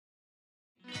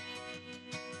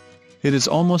It is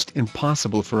almost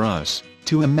impossible for us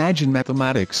to imagine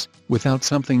mathematics without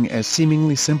something as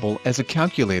seemingly simple as a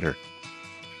calculator.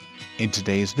 In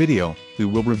today's video, we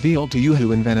will reveal to you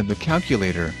who invented the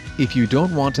calculator. If you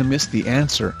don't want to miss the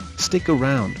answer, stick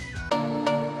around.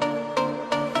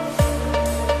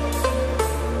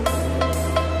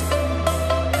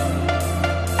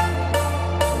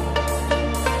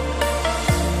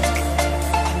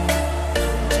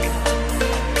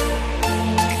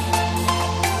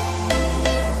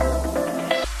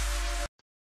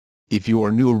 If you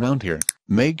are new around here,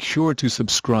 make sure to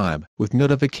subscribe with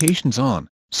notifications on,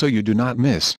 so you do not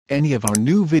miss any of our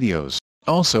new videos.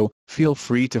 Also, feel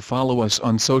free to follow us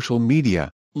on social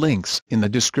media, links in the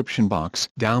description box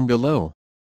down below.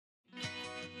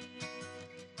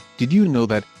 Did you know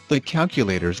that the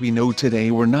calculators we know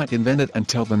today were not invented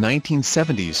until the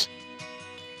 1970s?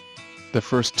 The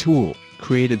first tool,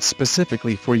 created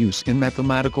specifically for use in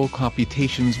mathematical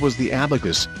computations, was the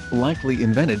abacus, likely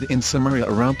invented in Sumeria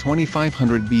around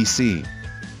 2500 BC.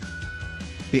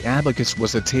 The abacus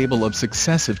was a table of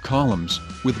successive columns,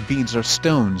 with beads or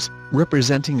stones,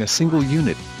 representing a single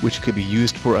unit, which could be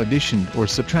used for addition or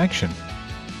subtraction.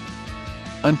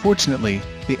 Unfortunately,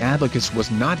 the abacus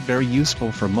was not very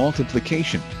useful for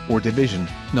multiplication or division,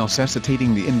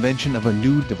 necessitating the invention of a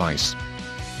new device.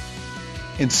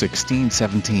 In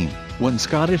 1617, one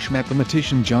Scottish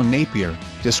mathematician, John Napier,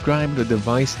 described a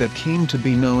device that came to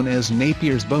be known as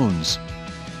Napier's bones.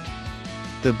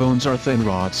 The bones are thin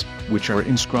rods, which are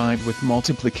inscribed with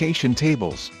multiplication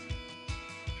tables.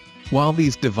 While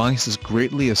these devices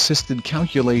greatly assisted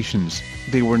calculations,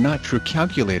 they were not true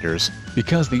calculators,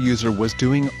 because the user was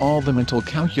doing all the mental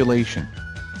calculation.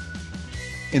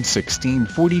 In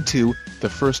 1642, the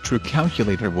first true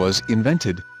calculator was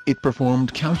invented. It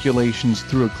performed calculations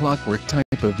through a clockwork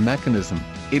type of mechanism.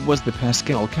 It was the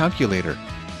Pascal calculator.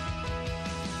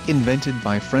 Invented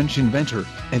by French inventor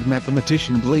and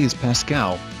mathematician Blaise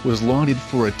Pascal, was lauded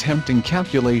for attempting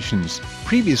calculations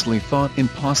previously thought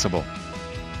impossible.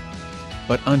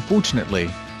 But unfortunately,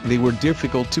 they were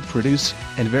difficult to produce,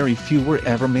 and very few were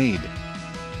ever made.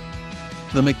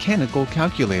 The mechanical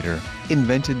calculator,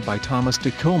 invented by Thomas de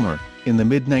Coulomb in the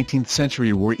mid-19th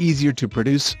century, were easier to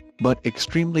produce, but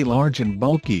extremely large and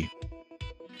bulky.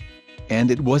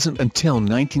 And it wasn't until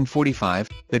 1945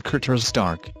 that Curtis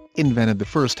Stark invented the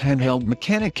first handheld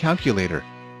mechanic calculator.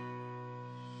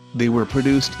 They were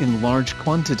produced in large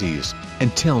quantities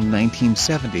until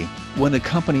 1970, when a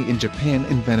company in Japan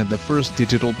invented the first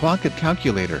digital pocket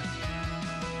calculator.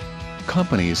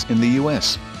 Companies in the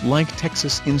US, like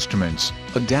Texas Instruments,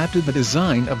 adapted the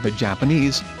design of the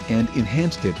Japanese and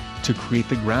enhanced it to create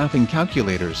the graphing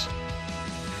calculators.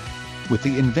 With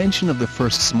the invention of the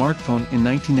first smartphone in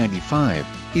 1995,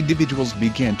 individuals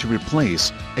began to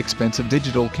replace expensive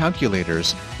digital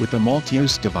calculators with a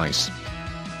multi-use device.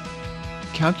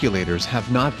 Calculators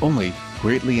have not only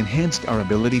greatly enhanced our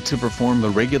ability to perform the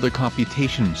regular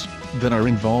computations that are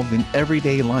involved in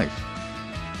everyday life,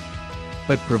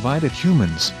 but provided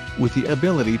humans with the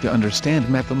ability to understand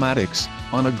mathematics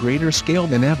on a greater scale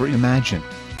than ever imagined.